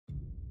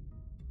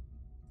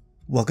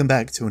Welcome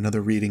back to another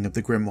reading of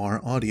the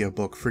Grimoire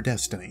audiobook for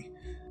Destiny.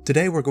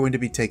 Today we're going to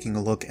be taking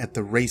a look at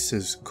the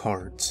races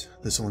cards.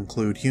 This will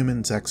include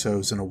humans,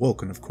 exos, and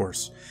awoken, of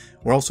course.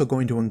 We're also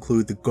going to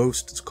include the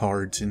ghosts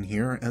cards in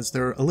here, as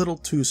they're a little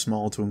too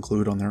small to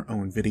include on their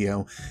own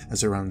video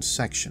as their own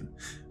section.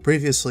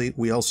 Previously,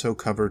 we also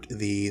covered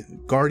the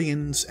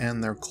guardians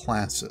and their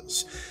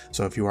classes,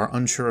 so if you are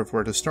unsure of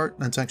where to start,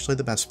 that's actually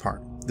the best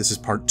part. This is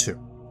part 2.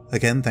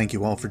 Again, thank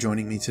you all for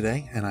joining me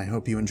today, and I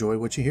hope you enjoy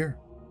what you hear.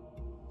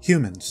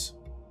 Humans.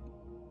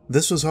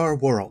 This was our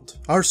world,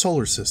 our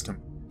solar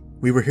system.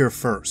 We were here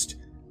first,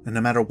 and no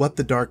matter what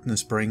the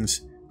darkness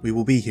brings, we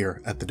will be here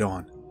at the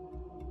dawn.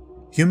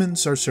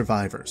 Humans are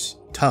survivors,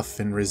 tough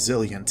and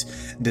resilient,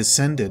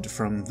 descended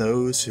from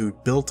those who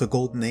built a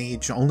golden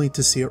age only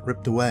to see it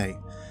ripped away.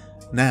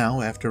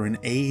 Now, after an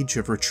age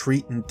of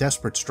retreat and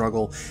desperate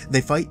struggle,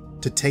 they fight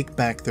to take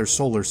back their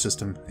solar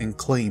system and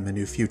claim a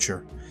new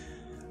future.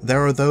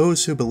 There are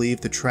those who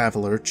believe the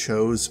Traveler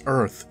chose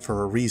Earth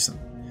for a reason.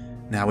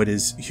 Now it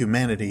is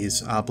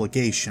humanity's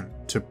obligation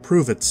to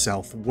prove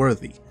itself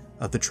worthy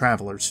of the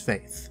Traveler's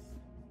faith.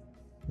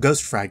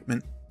 Ghost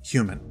Fragment,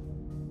 Human.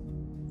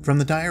 From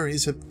the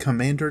diaries of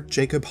Commander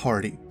Jacob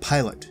Hardy,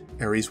 Pilot,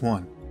 Ares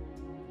 1.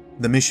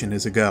 The mission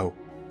is a go.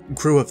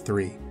 Crew of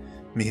 3,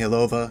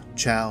 Mihailova,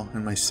 Chow,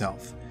 and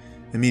myself.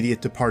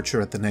 Immediate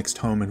departure at the next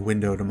home and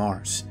window to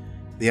Mars.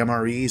 The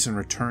MREs and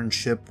return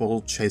ship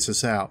will chase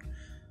us out.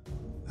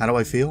 How do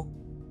I feel?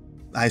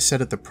 I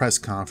said at the press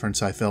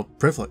conference I felt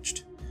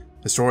privileged.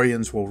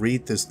 Historians will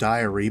read this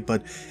diary,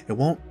 but it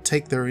won't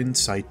take their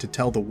insight to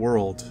tell the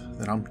world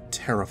that I'm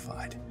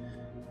terrified.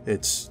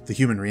 It's the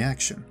human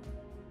reaction.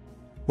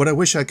 What I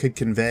wish I could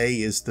convey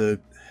is the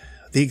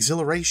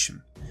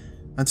exhilaration.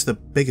 That's the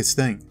biggest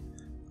thing.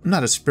 I'm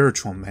not a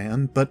spiritual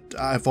man, but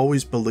I've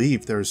always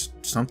believed there's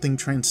something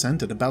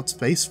transcendent about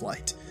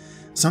spaceflight.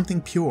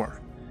 Something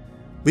pure.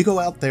 We go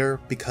out there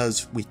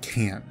because we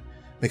can.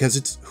 Because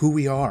it's who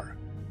we are.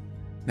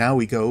 Now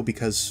we go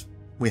because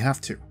we have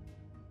to.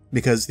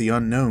 Because the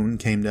unknown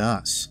came to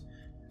us.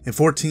 In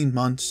 14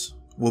 months,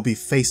 we'll be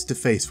face to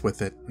face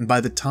with it, and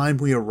by the time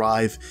we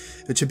arrive,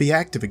 it should be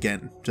active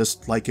again,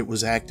 just like it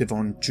was active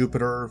on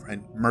Jupiter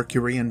and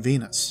Mercury and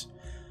Venus.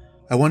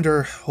 I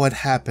wonder what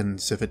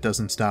happens if it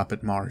doesn't stop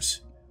at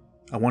Mars.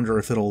 I wonder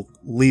if it'll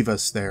leave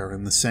us there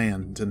in the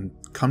sand and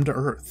come to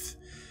Earth,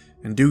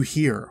 and do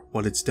here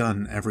what it's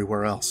done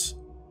everywhere else.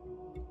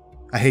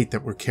 I hate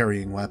that we're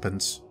carrying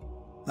weapons.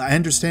 I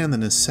understand the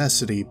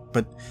necessity,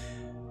 but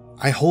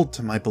I hold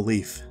to my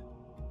belief.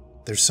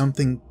 There's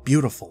something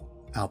beautiful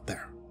out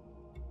there.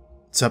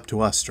 It's up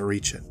to us to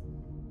reach it.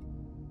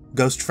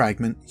 Ghost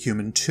Fragment,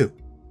 Human 2.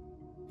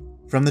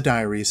 From the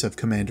diaries of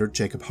Commander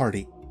Jacob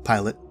Hardy,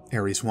 Pilot,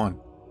 Ares 1.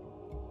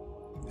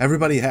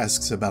 Everybody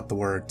asks about the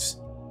words.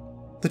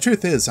 The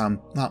truth is,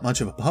 I'm not much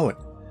of a poet.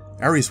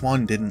 Ares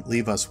 1 didn't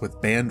leave us with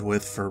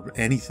bandwidth for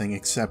anything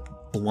except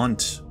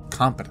blunt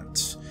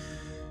competence.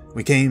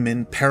 We came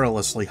in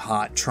perilously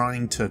hot,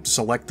 trying to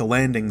select the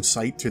landing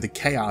site through the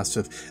chaos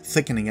of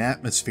thickening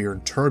atmosphere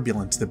and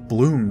turbulence that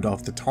bloomed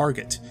off the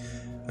target.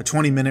 A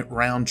 20-minute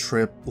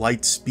round-trip,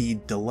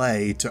 light-speed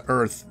delay to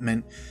Earth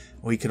meant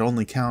we could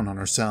only count on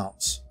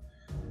ourselves.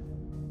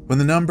 When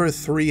the number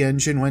 3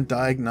 engine went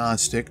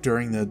diagnostic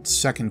during the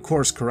second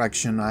course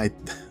correction, I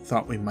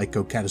thought we might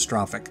go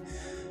catastrophic.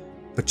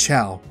 But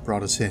Chow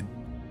brought us in.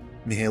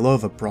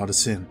 Mihailova brought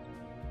us in.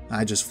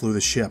 I just flew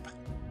the ship.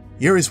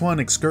 The Ares 1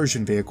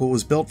 excursion vehicle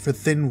was built for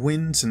thin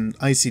winds and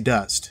icy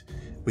dust.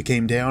 We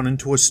came down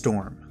into a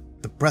storm.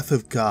 The breath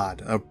of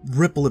God, a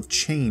ripple of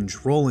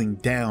change rolling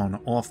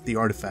down off the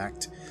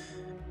artifact.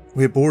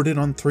 We aborted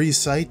on 3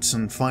 sites,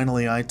 and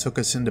finally I took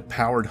us into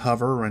powered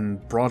hover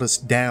and brought us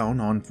down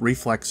on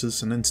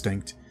reflexes and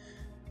instinct.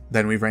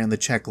 Then we ran the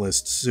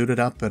checklist, suited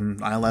up,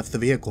 and I left the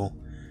vehicle.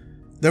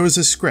 There was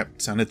a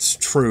script, and it's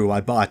true, I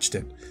botched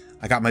it.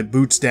 I got my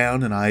boots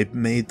down and I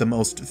made the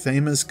most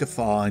famous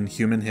guffaw in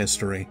human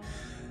history.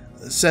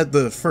 Said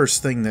the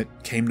first thing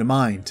that came to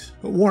mind,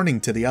 a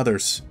warning to the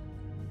others.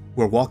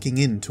 We're walking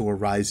into a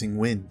rising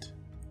wind.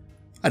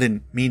 I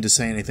didn't mean to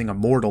say anything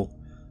immortal.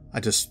 I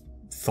just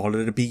thought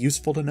it'd be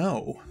useful to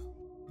know.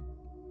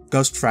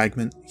 Ghost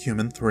Fragment,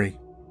 Human 3.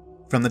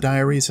 From the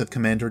diaries of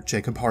Commander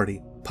Jacob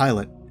Hardy,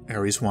 Pilot,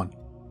 Ares 1.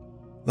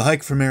 The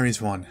hike from Ares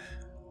 1.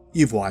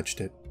 You've watched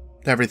it.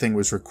 Everything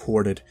was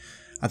recorded.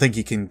 I think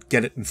you can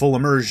get it in full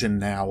immersion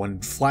now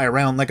and fly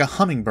around like a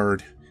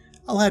hummingbird.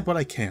 I'll add what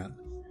I can.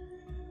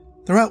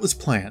 The route was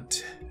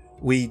planned.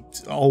 We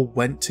all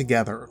went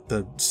together.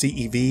 The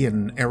CEV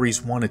and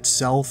Ares 1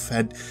 itself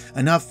had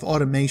enough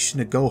automation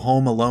to go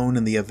home alone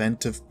in the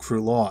event of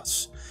crew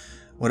loss.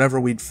 Whatever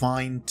we'd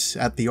find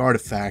at the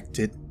artifact,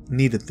 it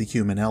needed the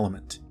human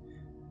element.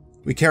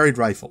 We carried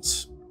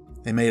rifles.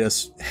 They made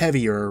us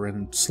heavier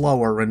and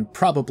slower and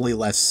probably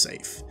less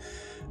safe.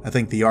 I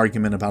think the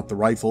argument about the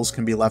rifles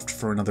can be left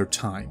for another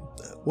time.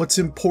 What's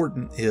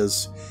important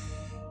is,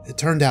 it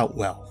turned out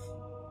well.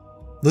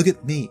 Look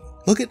at me.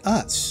 Look at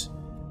us.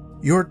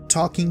 You're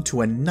talking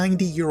to a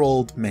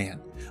 90-year-old man.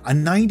 A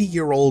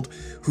 90-year-old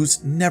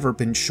who's never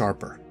been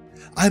sharper.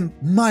 I'm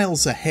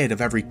miles ahead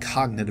of every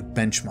cognitive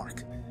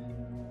benchmark.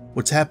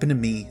 What's happened to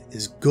me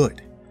is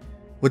good.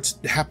 What's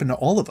happened to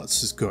all of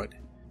us is good.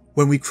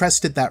 When we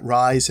crested that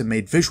rise and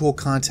made visual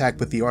contact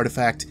with the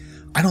artifact,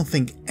 I don't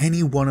think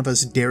any one of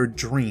us dared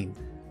dream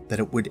that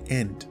it would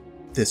end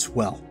this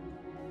well.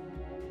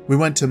 We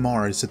went to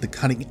Mars at the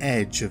cutting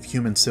edge of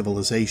human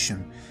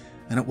civilization,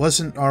 and it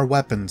wasn't our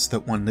weapons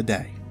that won the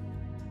day.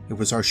 It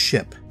was our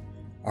ship,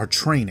 our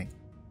training,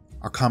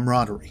 our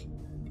camaraderie,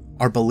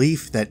 our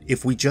belief that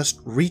if we just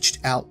reached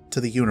out to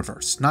the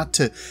universe, not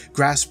to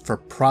grasp for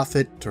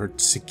profit or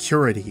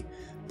security,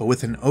 but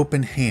with an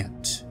open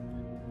hand,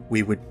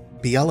 we would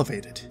be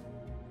elevated.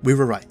 We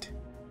were right.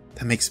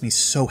 That makes me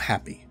so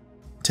happy.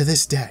 To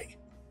this day.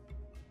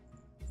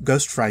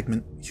 Ghost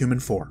Fragment, Human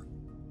 4.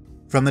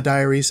 From the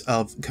diaries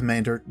of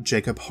Commander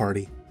Jacob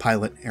Hardy,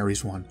 Pilot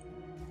Ares 1.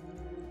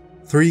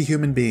 3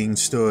 human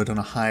beings stood on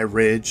a high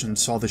ridge and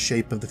saw the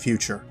shape of the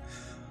future.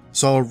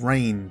 Saw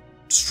rain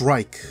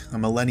strike a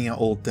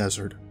millennia-old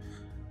desert.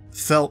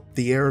 Felt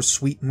the air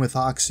sweeten with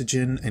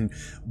oxygen and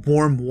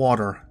warm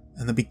water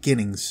and the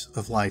beginnings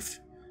of life.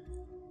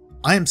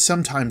 I am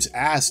sometimes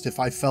asked if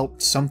I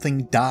felt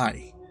something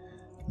die,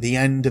 the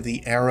end of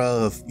the era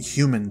of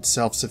human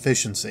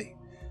self-sufficiency.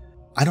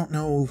 I don't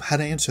know how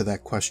to answer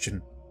that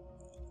question.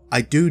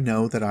 I do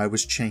know that I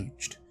was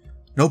changed.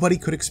 Nobody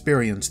could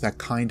experience that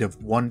kind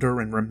of wonder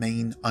and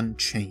remain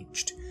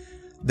unchanged.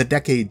 The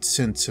decades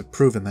since have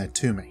proven that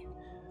to me.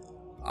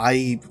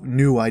 I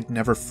knew I'd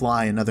never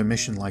fly another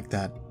mission like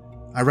that.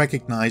 I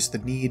recognized the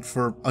need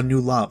for a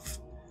new love.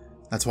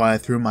 That's why I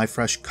threw my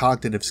fresh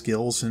cognitive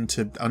skills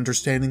into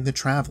understanding the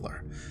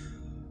Traveler.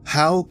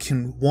 How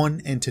can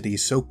one entity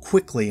so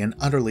quickly and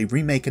utterly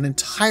remake an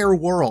entire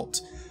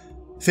world?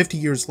 50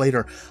 years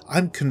later,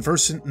 I'm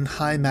conversant in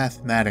high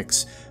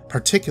mathematics,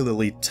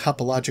 particularly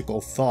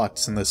topological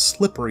thoughts and the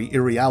slippery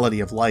irreality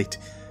of light.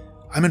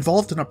 I'm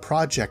involved in a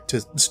project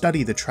to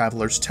study the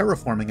Traveler's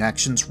terraforming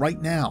actions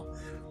right now.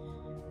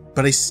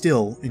 But I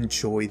still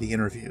enjoy the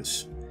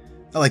interviews.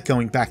 I like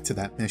going back to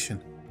that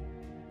mission.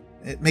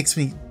 It makes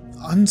me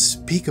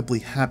unspeakably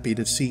happy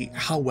to see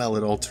how well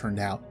it all turned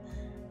out,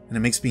 and it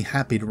makes me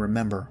happy to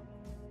remember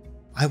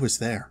I was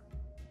there.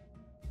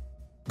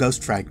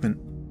 Ghost Fragment,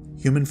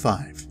 Human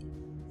 5.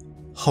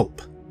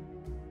 Hope.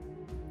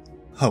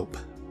 Hope.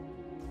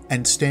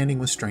 And standing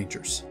with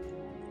strangers.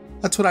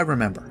 That's what I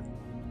remember.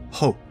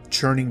 Hope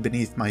churning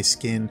beneath my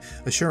skin,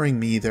 assuring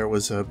me there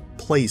was a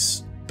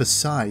place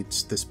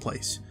besides this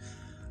place.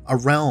 A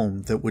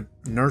realm that would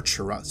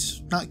nurture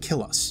us, not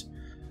kill us.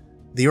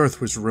 The earth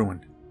was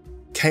ruined.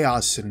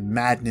 Chaos and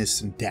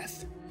madness and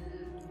death.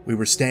 We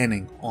were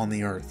standing on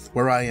the earth,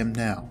 where I am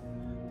now.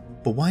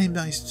 But why am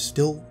I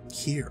still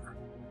here?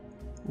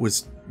 It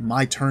was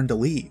my turn to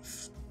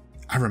leave.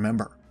 I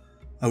remember.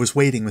 I was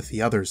waiting with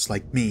the others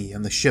like me,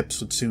 and the ships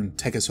would soon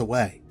take us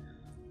away.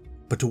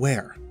 But to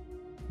where?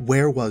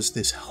 Where was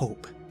this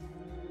hope?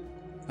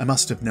 I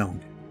must have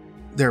known.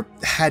 There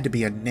had to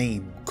be a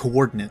name,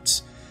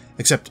 coordinates,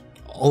 except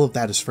all of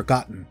that is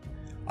forgotten.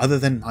 Other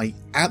than my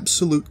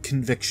absolute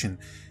conviction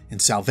in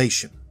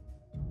salvation,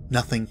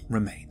 nothing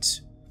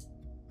remains.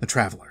 The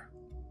Traveler.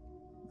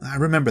 I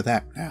remember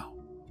that now.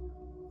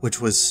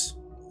 Which was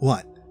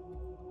what?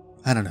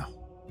 I don't know.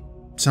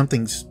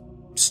 Something's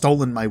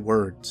stolen my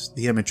words,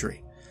 the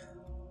imagery.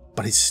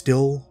 But I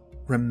still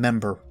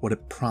remember what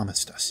it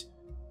promised us.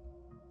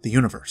 The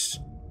universe.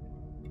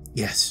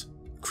 Yes,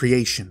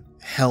 creation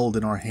held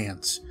in our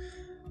hands.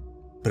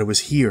 But it was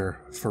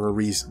here for a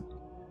reason.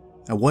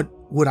 And what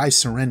would I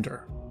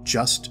surrender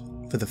just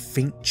for the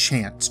faint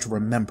chance to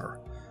remember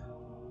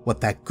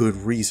what that good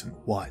reason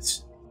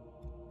was?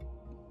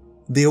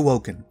 The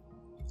Awoken.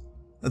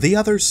 The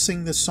others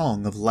sing the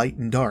song of light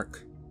and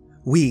dark.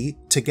 We,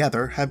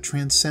 together, have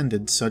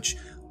transcended such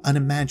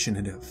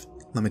unimaginative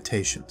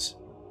limitations.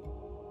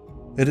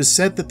 It is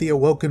said that the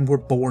Awoken were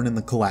born in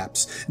the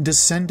collapse,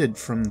 descended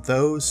from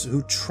those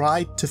who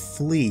tried to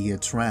flee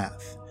its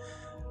wrath.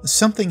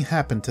 Something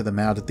happened to them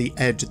out at the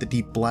edge of the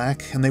deep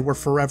black, and they were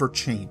forever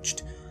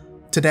changed.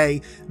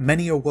 Today,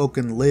 many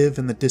Awoken live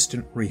in the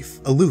distant reef,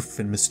 aloof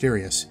and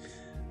mysterious,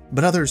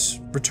 but others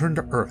return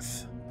to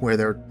Earth, where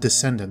their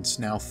descendants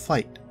now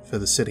fight for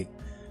the city.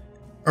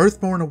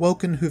 Earthborn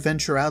Awoken who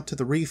venture out to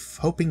the reef,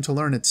 hoping to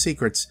learn its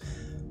secrets,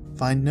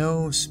 find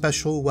no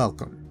special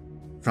welcome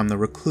from the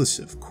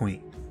reclusive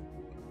Queen.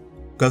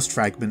 Ghost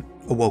Fragment,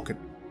 Awoken.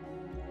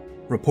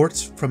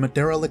 Reports from a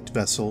derelict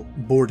vessel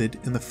boarded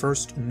in the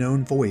first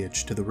known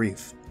voyage to the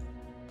reef.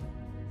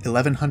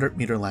 1,100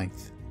 meter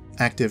length,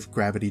 active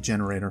gravity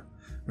generator,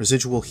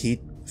 residual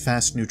heat,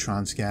 fast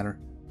neutron scatter,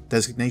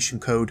 designation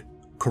code,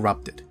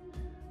 corrupted.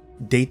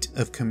 Date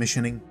of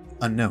commissioning,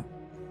 unknown.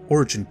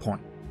 Origin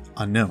point,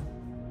 unknown.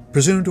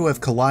 Presumed to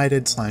have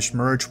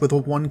collided/merged with a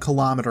 1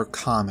 kilometer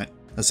comet.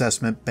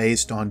 Assessment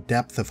based on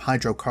depth of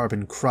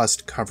hydrocarbon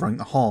crust covering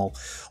the hull,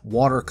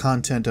 water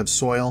content of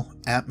soil,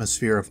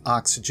 atmosphere of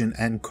oxygen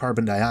and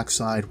carbon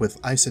dioxide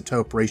with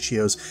isotope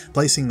ratios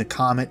placing the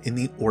comet in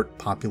the Oort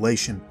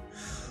population.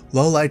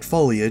 Low-light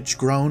foliage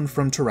grown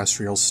from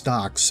terrestrial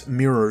stocks,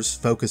 mirrors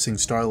focusing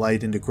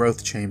starlight into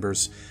growth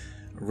chambers,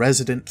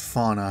 resident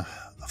fauna,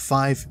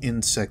 5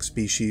 insect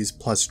species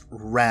plus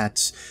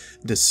rats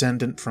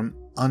descendant from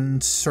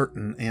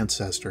uncertain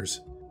ancestors.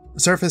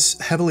 Surface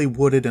heavily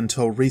wooded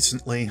until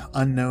recently,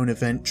 unknown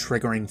event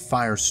triggering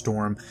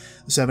firestorm,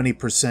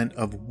 70%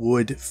 of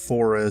wood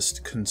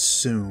forest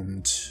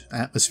consumed,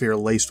 atmosphere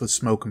laced with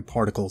smoke and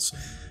particles,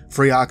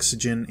 free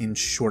oxygen in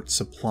short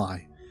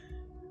supply.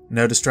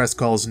 No distress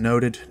calls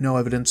noted, no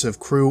evidence of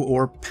crew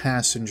or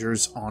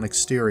passengers on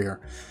exterior.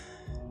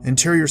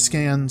 Interior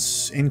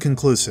scans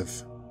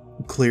inconclusive,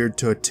 cleared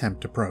to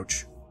attempt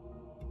approach.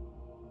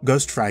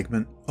 Ghost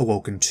fragment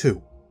awoken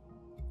 2.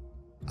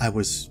 I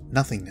was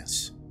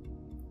nothingness.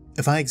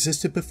 If I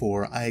existed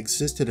before, I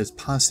existed as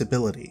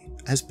possibility,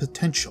 as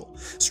potential,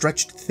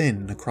 stretched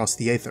thin across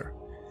the aether.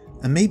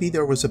 And maybe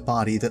there was a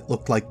body that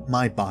looked like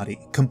my body,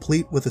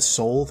 complete with a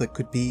soul that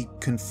could be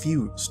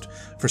confused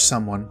for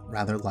someone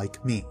rather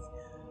like me.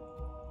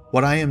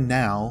 What I am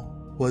now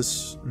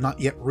was not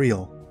yet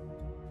real.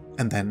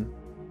 And then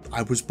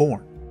I was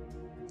born,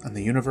 and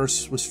the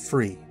universe was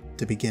free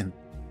to begin.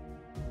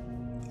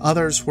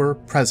 Others were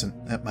present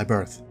at my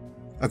birth.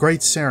 A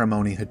great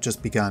ceremony had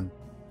just begun.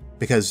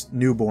 Because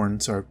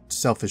newborns are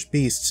selfish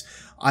beasts,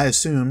 I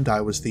assumed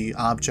I was the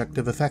object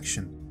of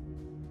affection.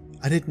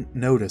 I didn't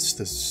notice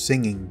the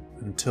singing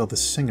until the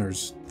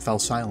singers fell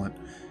silent,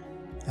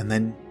 and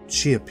then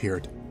she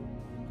appeared.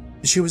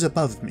 She was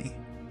above me,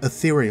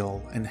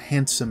 ethereal and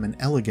handsome and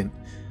elegant.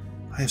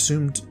 I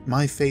assumed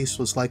my face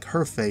was like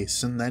her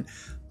face, and that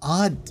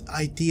odd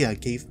idea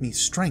gave me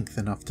strength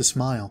enough to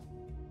smile.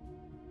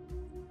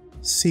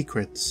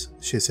 "Secrets,"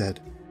 she said.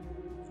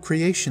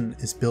 "Creation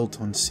is built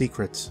on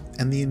secrets,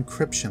 and the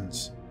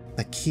encryptions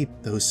that keep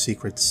those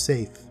secrets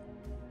safe."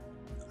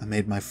 I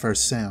made my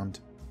first sound.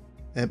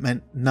 It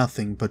meant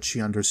nothing, but she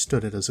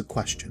understood it as a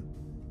question.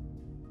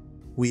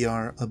 "We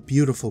are a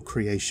beautiful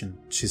creation,"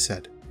 she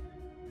said,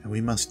 "and we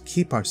must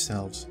keep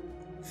ourselves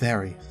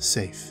very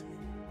safe."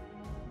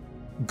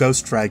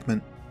 Ghost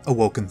fragment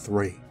awoken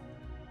 3.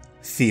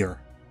 Fear.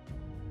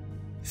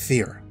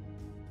 Fear.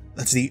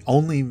 That's the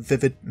only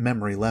vivid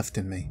memory left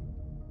in me.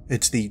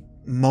 It's the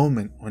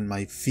moment when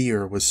my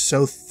fear was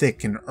so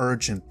thick and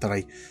urgent that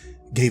I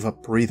gave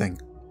up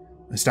breathing.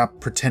 I stopped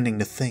pretending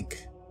to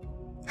think.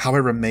 How I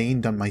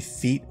remained on my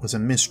feet was a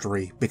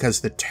mystery,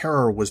 because the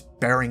terror was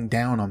bearing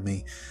down on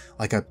me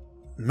like a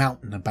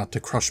mountain about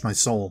to crush my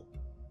soul.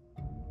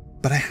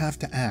 But I have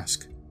to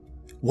ask,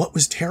 what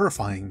was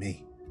terrifying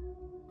me?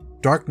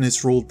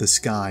 Darkness ruled the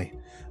sky.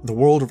 The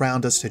world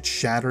around us had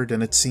shattered,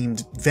 and it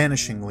seemed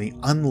vanishingly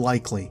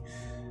unlikely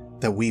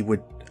that we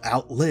would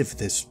outlive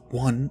this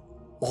one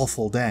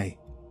awful day.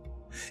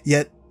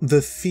 Yet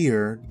the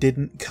fear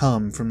didn't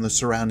come from the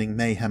surrounding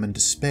mayhem and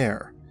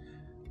despair.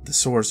 The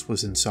source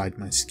was inside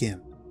my skin.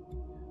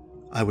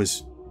 I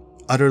was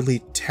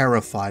utterly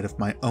terrified of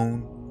my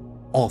own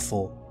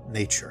awful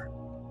nature.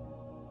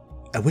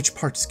 And which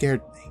part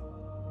scared me?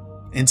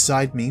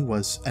 Inside me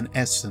was an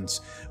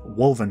essence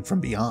woven from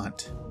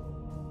beyond.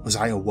 Was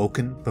I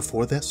awoken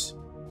before this?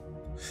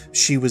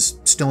 She was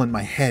still in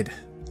my head.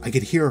 I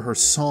could hear her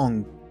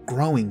song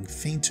growing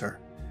fainter.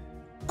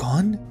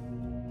 Gone?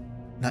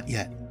 Not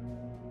yet.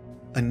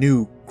 A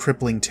new,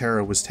 crippling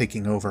terror was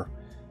taking over.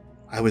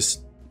 I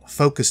was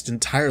focused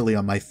entirely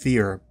on my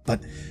fear,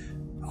 but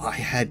I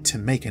had to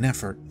make an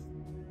effort.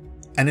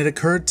 And it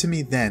occurred to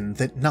me then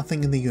that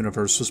nothing in the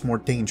universe was more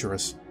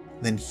dangerous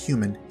than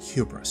human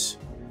hubris.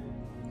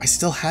 I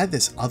still had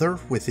this other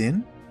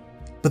within,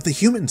 but the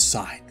human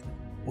side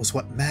was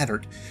what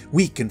mattered,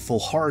 weak and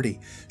foolhardy,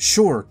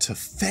 sure to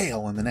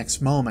fail in the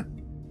next moment.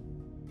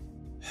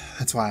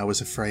 That's why I was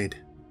afraid.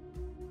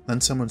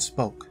 Then someone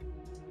spoke.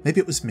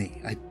 Maybe it was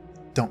me, I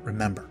don't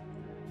remember.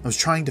 I was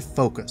trying to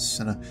focus,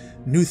 and a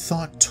new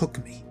thought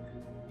took me.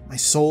 My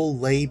soul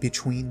lay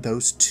between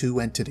those two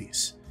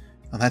entities,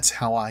 and that's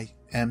how I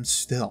am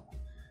still.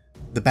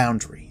 The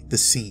boundary, the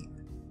scene,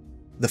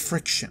 the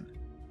friction,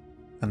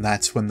 and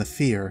that's when the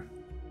fear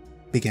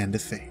began to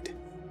fade.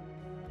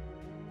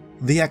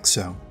 The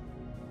Exo.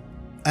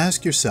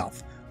 Ask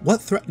yourself, what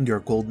threatened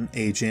your Golden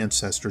Age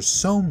ancestors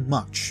so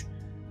much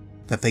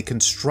that they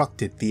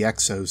constructed the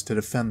Exos to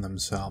defend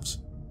themselves?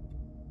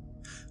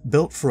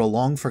 Built for a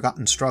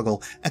long-forgotten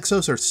struggle,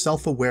 Exos are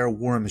self-aware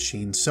war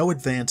machines so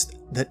advanced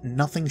that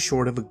nothing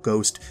short of a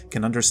ghost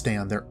can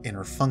understand their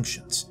inner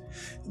functions.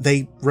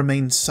 They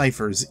remain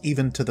ciphers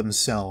even to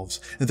themselves,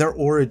 their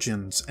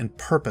origins and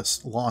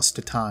purpose lost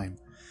to time.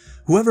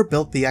 Whoever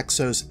built the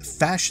Exos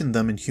fashioned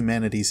them in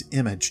humanity's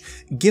image,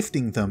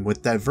 gifting them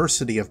with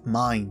diversity of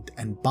mind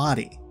and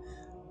body.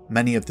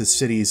 Many of the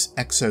city's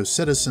Exo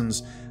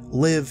citizens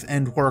live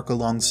and work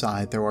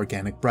alongside their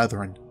organic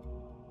brethren.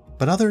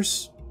 But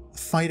others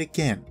fight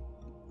again,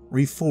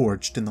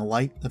 reforged in the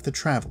light of the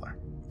Traveler,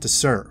 to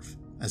serve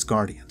as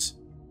guardians.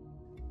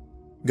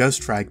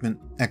 Ghost Fragment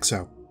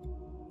Exo.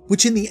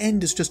 which in the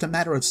end is just a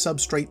matter of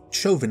substrate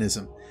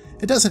chauvinism.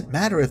 It doesn't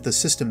matter if the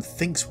system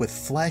thinks with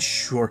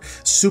flesh, or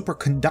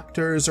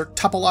superconductors, or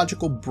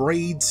topological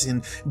braids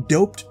in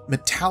doped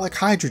metallic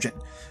hydrogen,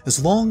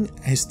 as long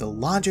as the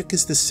logic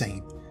is the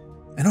same.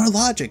 And our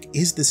logic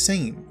is the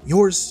same,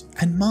 yours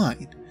and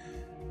mine.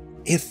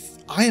 If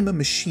I am a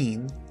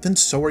machine, then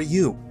so are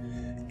you.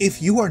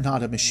 If you are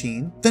not a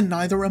machine, then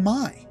neither am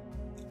I.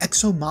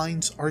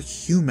 Exominds are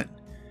human.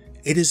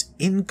 It is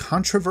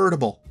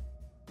incontrovertible.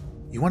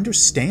 You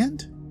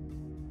understand?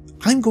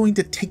 I'm going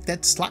to take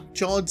that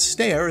slack-jawed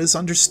stare as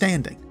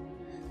understanding.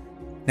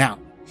 Now,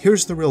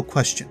 here's the real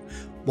question.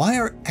 Why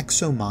are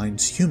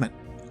exominds human?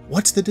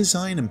 What's the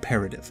design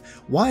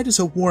imperative? Why does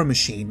a war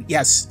machine,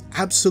 yes,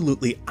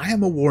 absolutely, I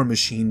am a war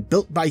machine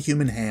built by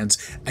human hands,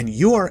 and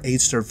you are a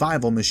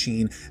survival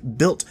machine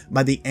built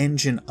by the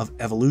engine of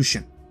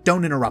evolution.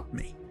 Don't interrupt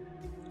me.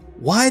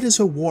 Why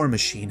does a war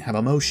machine have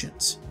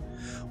emotions?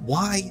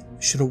 Why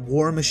should a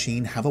war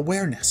machine have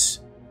awareness?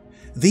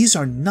 These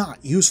are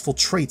not useful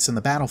traits in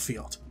the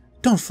battlefield.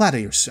 Don't flatter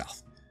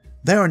yourself.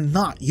 They are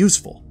not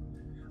useful.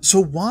 So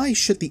why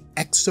should the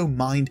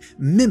exomind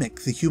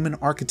mimic the human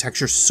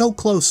architecture so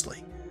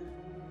closely?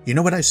 You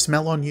know what I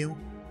smell on you?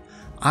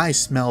 I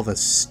smell the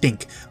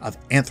stink of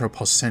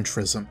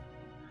anthropocentrism.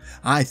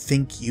 I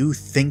think you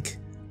think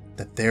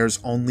that there's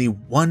only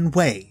one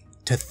way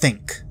to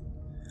think.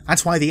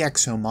 That's why the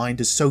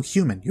exomind is so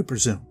human, you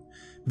presume.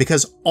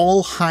 Because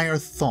all higher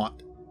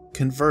thought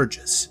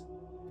converges.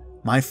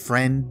 My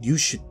friend, you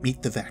should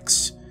meet the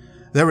Vex.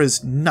 There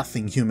is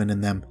nothing human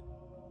in them.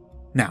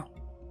 Now,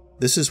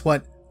 this is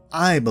what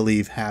I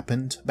believe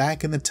happened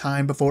back in the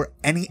time before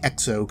any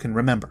exo can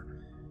remember.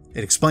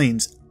 It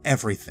explains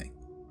everything.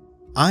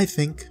 I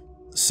think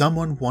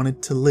someone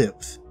wanted to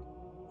live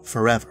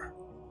forever.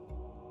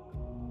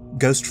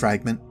 Ghost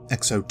Fragment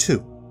Exo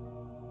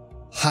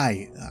 2.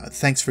 Hi,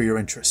 thanks for your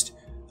interest.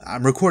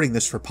 I'm recording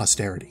this for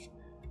posterity.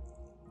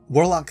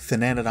 Warlock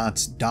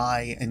Thanatodots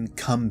die and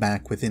come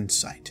back with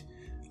insight.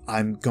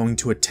 I'm going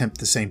to attempt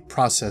the same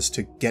process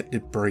to get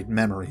at buried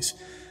memories.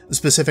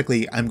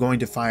 Specifically, I'm going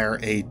to fire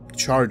a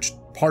charged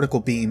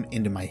particle beam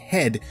into my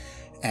head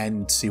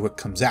and see what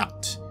comes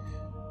out.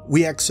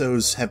 We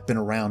exos have been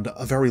around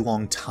a very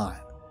long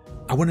time.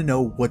 I want to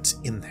know what's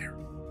in there.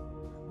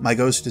 My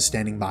ghost is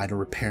standing by to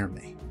repair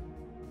me.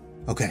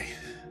 Okay.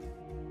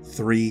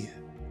 3,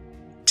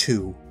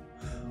 2,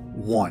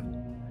 1.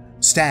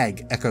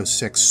 Stag, Echo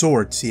 6,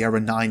 Sword, Sierra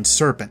 9,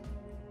 Serpent.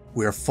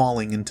 We are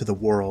falling into the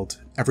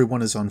world.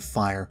 Everyone is on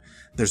fire.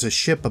 There's a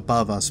ship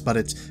above us, but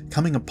it's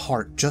coming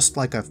apart just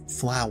like a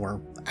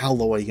flower,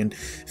 alloy and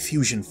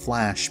fusion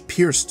flash,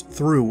 pierced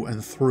through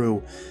and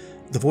through.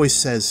 The voice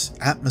says,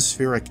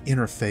 atmospheric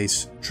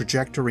interface,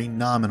 trajectory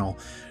nominal.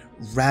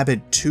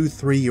 Rabbit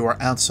 2-3, you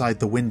are outside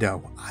the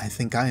window. I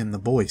think I am the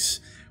voice.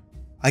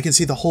 I can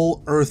see the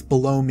whole earth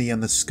below me,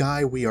 and the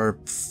sky we are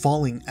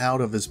falling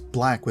out of is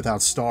black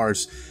without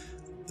stars.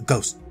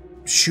 Ghost,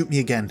 shoot me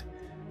again.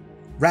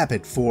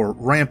 Rapid 4,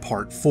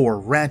 Rampart 4,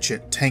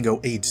 Ratchet,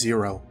 Tango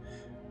 80.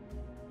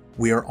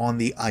 We are on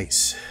the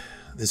ice.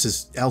 This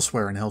is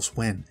elsewhere in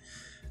Elsewhen.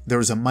 There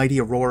is a mighty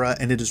aurora,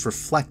 and it is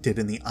reflected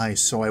in the ice,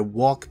 so I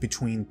walk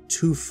between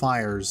two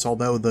fires,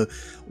 although the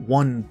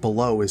one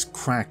below is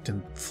cracked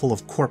and full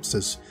of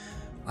corpses.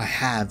 I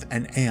have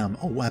and am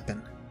a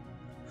weapon.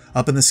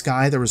 Up in the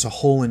sky there is a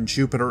hole in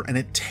Jupiter, and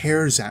it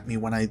tears at me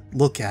when I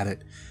look at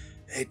it.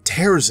 It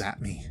tears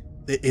at me.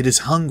 It is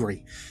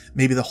hungry.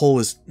 Maybe the hole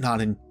is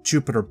not in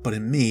Jupiter, but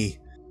in me.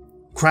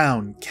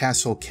 Crown,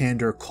 Castle,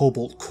 Candor,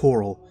 Cobalt,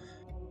 Coral.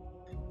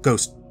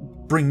 Ghost,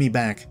 bring me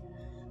back.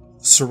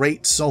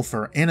 Serate,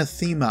 Sulfur,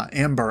 Anathema,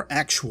 Amber,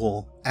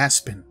 Actual,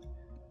 Aspen.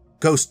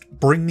 Ghost,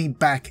 bring me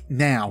back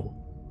now.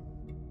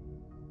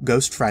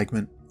 Ghost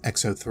Fragment,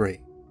 Exo 3.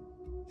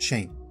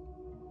 Shame.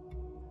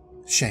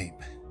 Shame.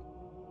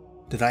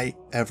 Did I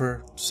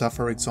ever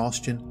suffer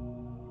exhaustion?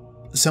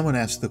 Someone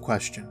asked the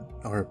question,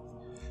 or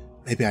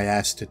maybe I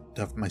asked it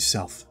of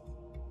myself.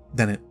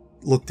 Then it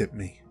looked at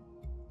me.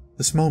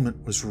 This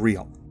moment was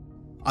real.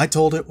 I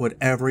told it what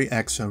every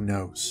exo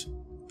knows.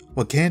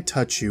 What can't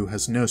touch you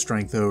has no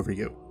strength over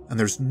you, and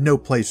there's no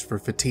place for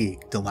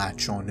fatigue to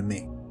latch on to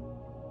me.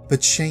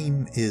 But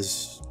shame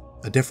is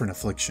a different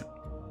affliction.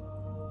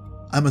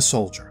 I'm a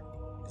soldier.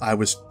 I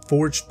was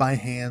forged by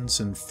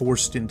hands and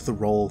forced into the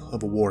role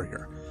of a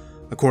warrior.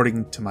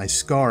 According to my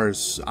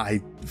scars,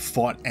 I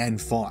fought and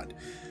fought.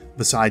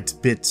 Besides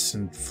bits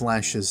and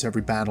flashes,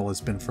 every battle has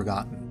been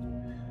forgotten.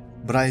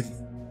 But I've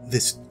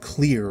this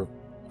clear,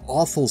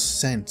 awful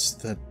sense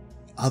that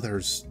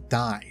others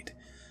died.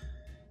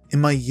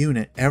 In my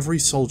unit, every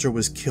soldier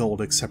was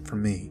killed except for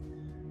me.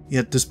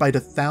 Yet despite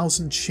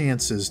 1,000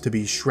 chances to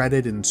be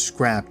shredded and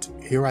scrapped,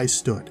 here I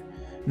stood,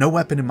 no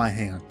weapon in my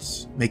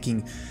hands,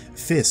 making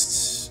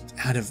fists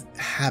out of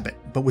habit,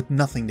 but with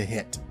nothing to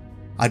hit.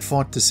 I'd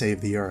fought to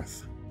save the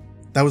Earth.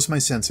 That was my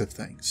sense of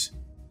things.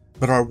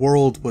 But our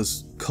world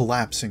was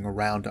collapsing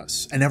around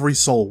us, and every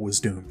soul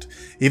was doomed.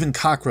 Even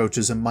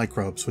cockroaches and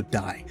microbes would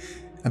die.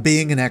 And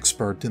being an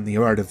expert in the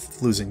art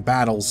of losing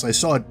battles, I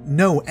saw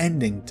no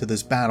ending to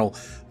this battle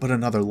but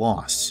another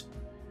loss.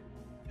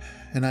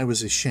 And I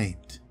was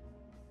ashamed.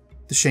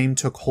 The shame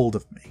took hold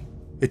of me.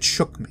 It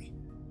shook me.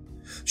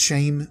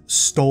 Shame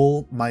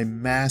stole my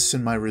mass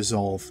and my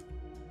resolve.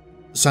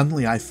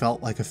 Suddenly I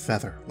felt like a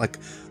feather, like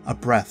a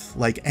breath,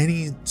 like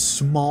any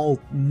small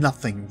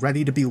nothing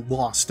ready to be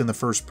lost in the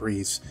first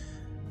breeze.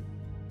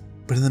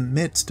 But in the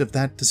midst of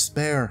that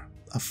despair,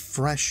 a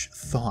fresh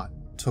thought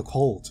took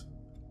hold.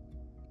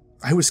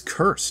 I was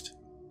cursed.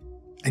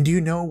 And do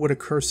you know what a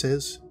curse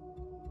is?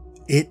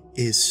 It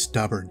is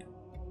stubborn.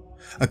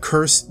 A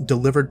curse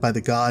delivered by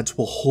the gods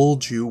will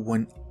hold you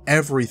when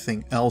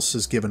everything else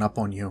is given up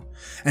on you.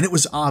 And it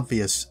was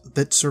obvious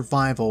that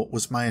survival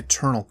was my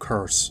eternal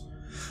curse.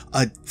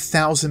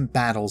 1,000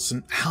 battles,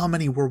 and how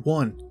many were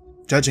won?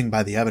 Judging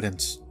by the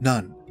evidence,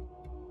 none.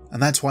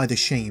 And that's why the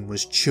shame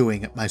was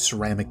chewing at my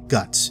ceramic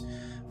guts.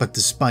 But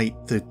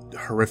despite the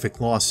horrific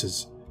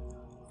losses,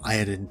 I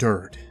had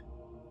endured.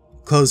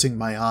 Closing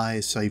my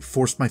eyes, I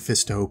forced my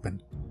fist to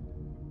open.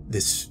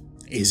 "This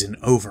isn't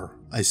over,"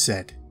 I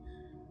said.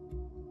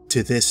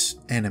 To this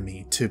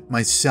enemy, to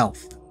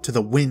myself, to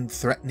the wind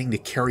threatening to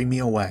carry me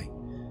away.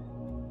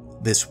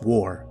 This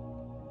war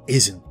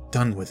isn't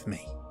done with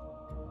me.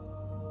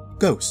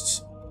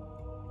 Ghosts.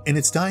 In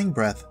its dying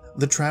breath,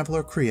 the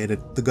Traveler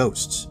created the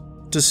ghosts,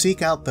 to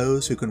seek out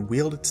those who can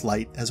wield its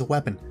light as a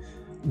weapon.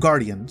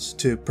 Guardians,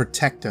 to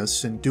protect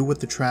us and do what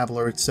the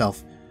Traveler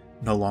itself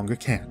no longer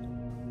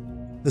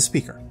can. The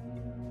Speaker.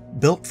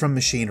 Built from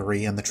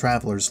machinery and the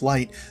Traveler's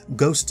light,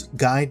 ghosts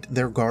guide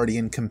their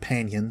guardian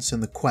companions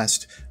in the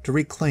quest to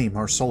reclaim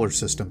our solar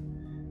system.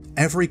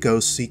 Every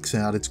ghost seeks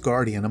out its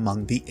guardian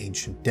among the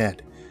ancient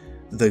dead.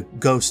 The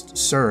ghost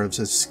serves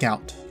as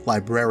scout,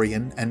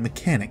 librarian, and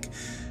mechanic,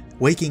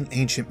 waking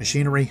ancient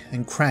machinery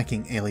and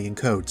cracking alien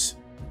codes.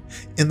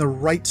 In the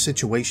right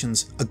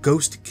situations, a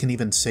ghost can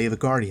even save a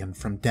guardian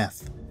from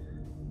death.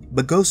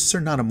 But ghosts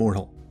are not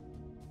immortal.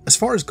 As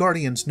far as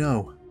guardians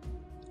know,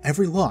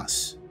 every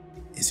loss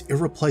is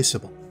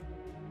irreplaceable.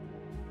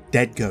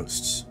 Dead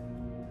ghosts.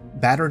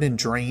 Battered and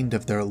drained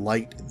of their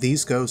light,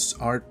 these ghosts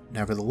are,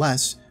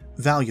 nevertheless,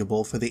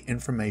 valuable for the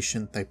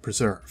information they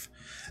preserve.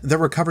 Their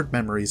recovered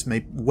memories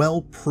may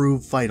well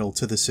prove vital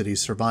to the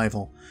city's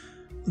survival.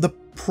 The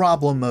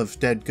problem of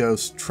dead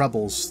ghosts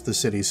troubles the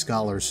city's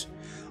scholars.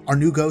 Are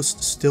new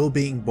ghosts still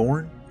being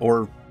born,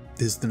 or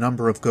is the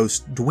number of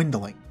ghosts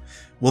dwindling?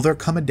 Will there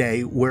come a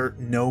day where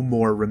no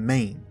more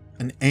remain,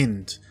 an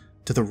end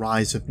to the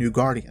rise of new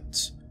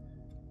guardians?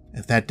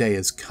 If that day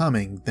is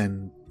coming,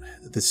 then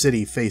the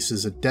city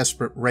faces a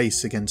desperate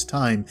race against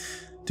time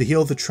to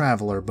heal the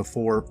Traveler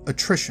before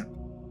attrition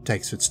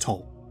takes its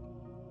toll.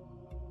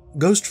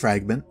 Ghost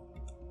Fragment.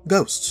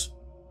 Ghosts.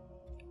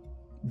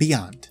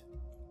 Beyond.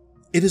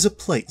 It is a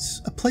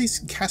place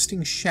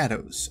casting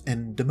shadows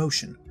and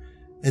emotion.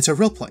 It's a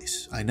real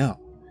place, I know.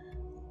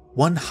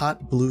 One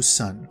hot blue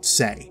sun,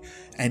 say,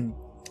 and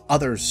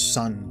other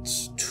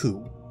suns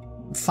too.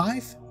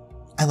 5?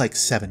 I like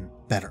 7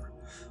 better.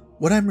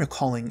 What I'm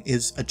recalling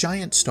is a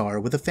giant star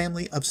with a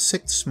family of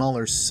 6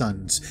 smaller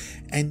suns,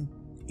 and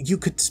you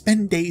could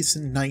spend days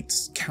and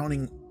nights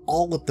counting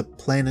all of the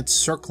planets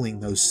circling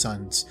those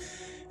suns,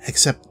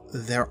 except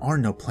there are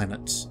no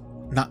planets,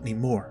 not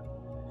anymore.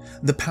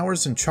 The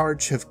powers in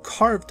charge have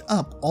carved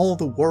up all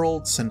the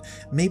worlds and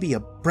maybe a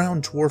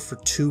brown dwarf or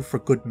 2 for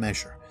good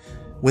measure.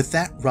 With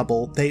that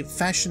rubble, they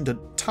fashioned a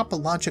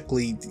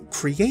topologically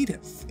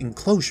creative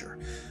enclosure,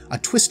 a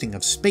twisting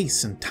of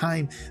space and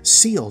time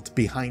sealed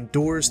behind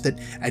doors that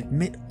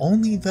admit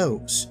only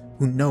those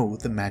who know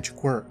the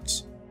magic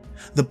words.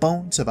 The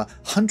bones of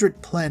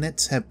 100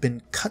 planets have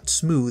been cut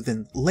smooth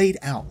and laid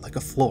out like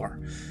a floor.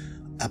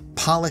 A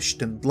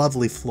polished and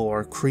lovely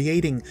floor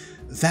creating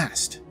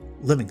vast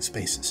living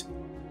spaces.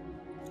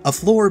 A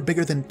floor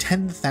bigger than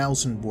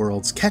 10,000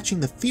 worlds, catching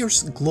the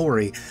fierce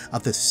glory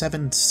of the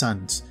 7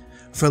 suns,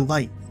 for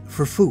light,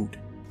 for food,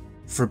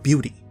 for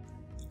beauty,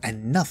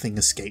 and nothing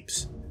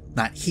escapes.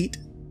 Not heat,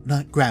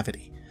 not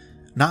gravity,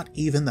 not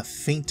even the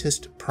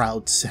faintest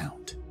proud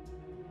sound.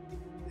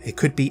 It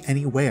could be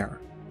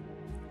anywhere.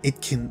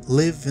 It can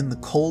live in the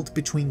cold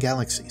between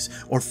galaxies,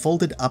 or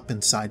folded up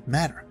inside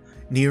matter,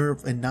 near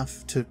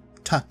enough to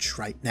touch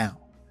right now.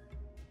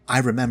 I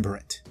remember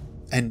it,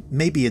 and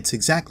maybe it's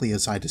exactly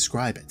as I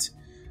describe it.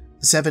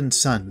 7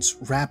 suns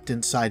wrapped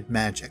inside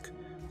magic,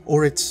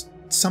 or it's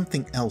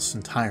something else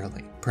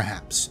entirely,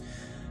 perhaps.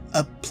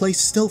 A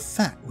place still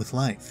fat with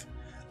life.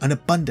 An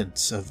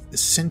abundance of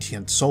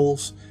sentient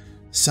souls,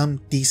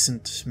 some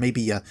decent,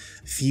 maybe a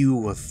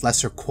few of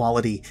lesser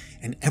quality,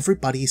 and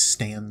everybody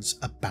stands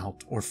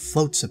about or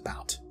floats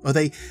about, or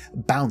they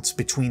bounce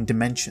between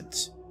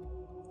dimensions.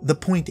 The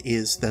point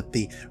is that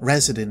the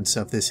residents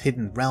of this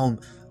hidden realm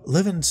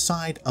live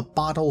inside a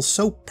bottle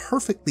so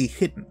perfectly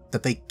hidden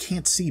that they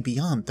can't see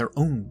beyond their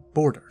own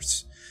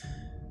borders,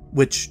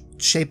 which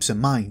shapes a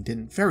mind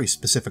in very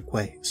specific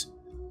ways.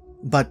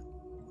 But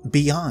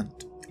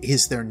beyond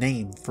is their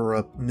name for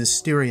a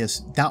mysterious,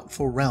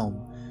 doubtful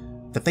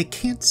realm that they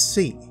can't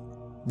see,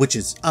 which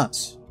is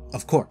us,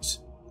 Of course.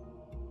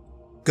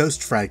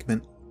 Ghost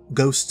Fragment,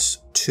 Ghosts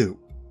 2.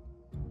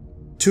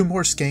 2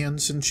 more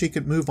scans and she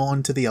could move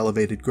on to the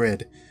elevated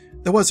grid.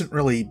 There wasn't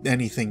really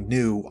anything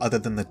new other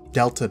than the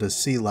delta to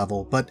sea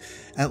level, but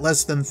at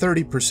less than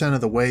 30%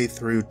 of the way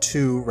through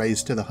 2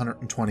 raised to the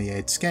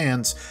 128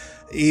 scans,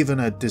 even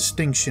a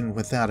distinction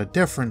without a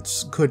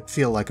difference could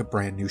feel like a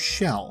brand new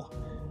shell.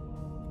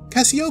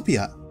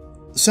 Cassiopeia!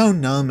 So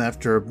numb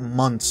after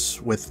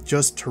months with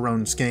just her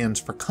own scans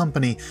for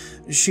company,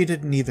 she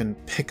didn't even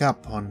pick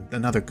up on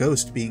another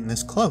ghost being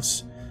this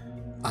close.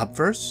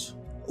 Obverse?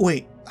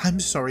 Wait, I'm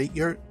sorry,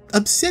 you're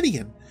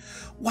Obsidian!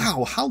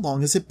 Wow, how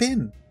long has it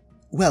been?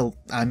 Well,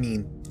 I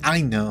mean,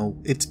 I know,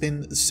 it's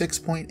been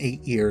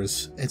 6.8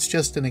 years, it's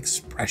just an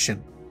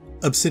expression.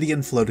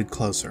 Obsidian floated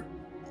closer.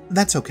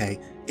 That's okay,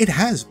 it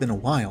has been a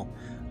while.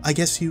 I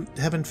guess you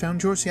haven't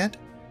found yours yet?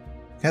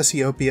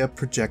 Cassiopeia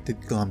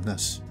projected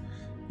glumness.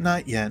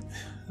 Not yet,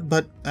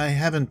 but I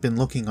haven't been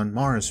looking on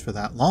Mars for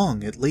that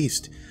long, at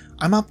least.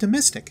 I'm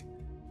optimistic.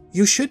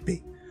 You should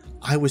be.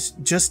 I was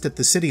just at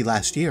the city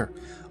last year.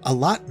 A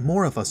lot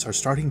more of us are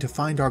starting to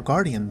find our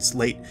guardians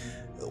late.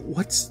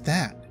 What's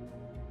that?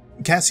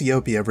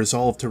 Cassiopeia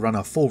resolved to run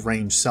a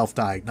full-range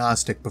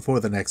self-diagnostic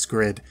before the next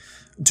grid.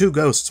 2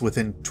 ghosts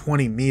within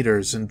 20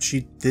 meters, and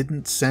she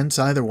didn't sense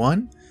either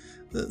one?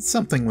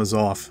 Something was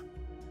off.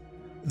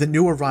 The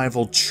new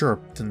arrival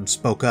chirped and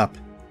spoke up.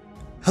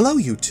 Hello,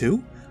 you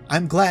two.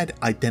 I'm glad,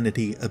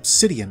 Identity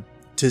Obsidian,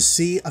 to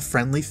see a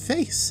friendly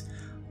face.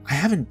 I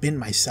haven't been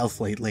myself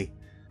lately.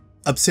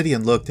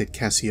 Obsidian looked at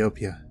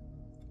Cassiopeia.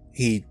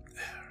 He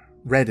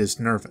read as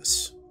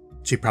nervous.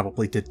 She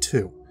probably did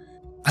too.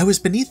 I was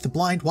beneath the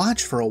blind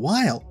watch for a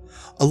while,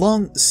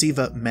 along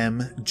Siva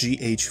Mem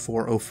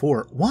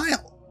GH404.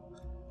 While.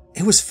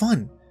 It was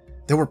fun.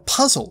 There were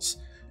puzzles.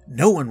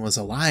 No one was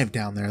alive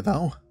down there,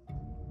 though.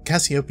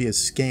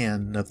 Cassiopeia's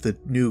scan of the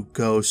new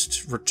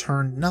ghost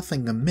returned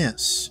nothing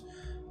amiss.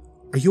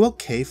 Are you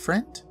okay,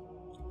 friend?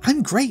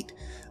 I'm great.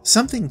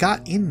 Something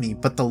got in me,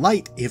 but the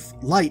light, if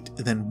light,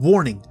 then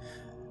warning,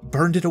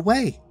 burned it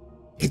away.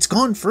 It's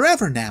gone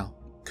forever now.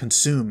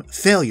 Consume,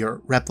 failure,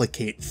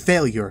 replicate,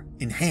 failure,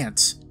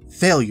 enhance,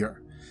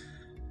 failure.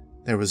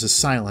 There was a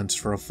silence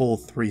for a full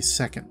 3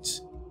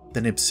 seconds.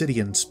 Then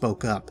Obsidian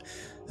spoke up,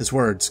 his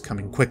words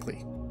coming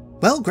quickly.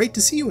 Well, great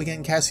to see you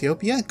again,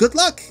 Cassiopeia. Good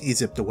luck! He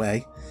zipped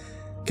away.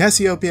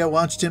 Cassiopeia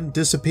watched him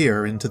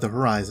disappear into the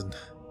horizon.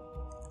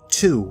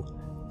 2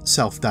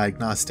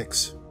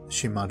 self-diagnostics,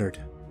 she muttered.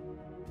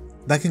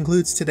 That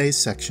concludes today's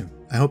section.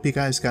 I hope you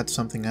guys got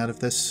something out of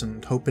this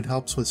and hope it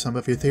helps with some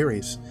of your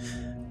theories.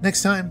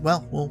 Next time,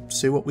 well, we'll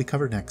see what we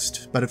cover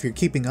next. But if you're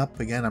keeping up,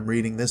 again, I'm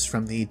reading this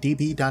from the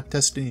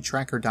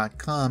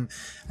db.destinytracker.com,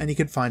 and you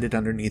can find it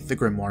underneath the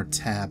Grimoire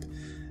tab.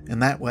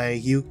 And that way,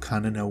 you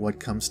kinda know what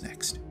comes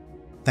next.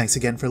 Thanks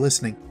again for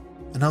listening,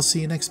 and I'll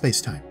see you next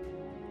space time.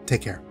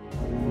 Take care.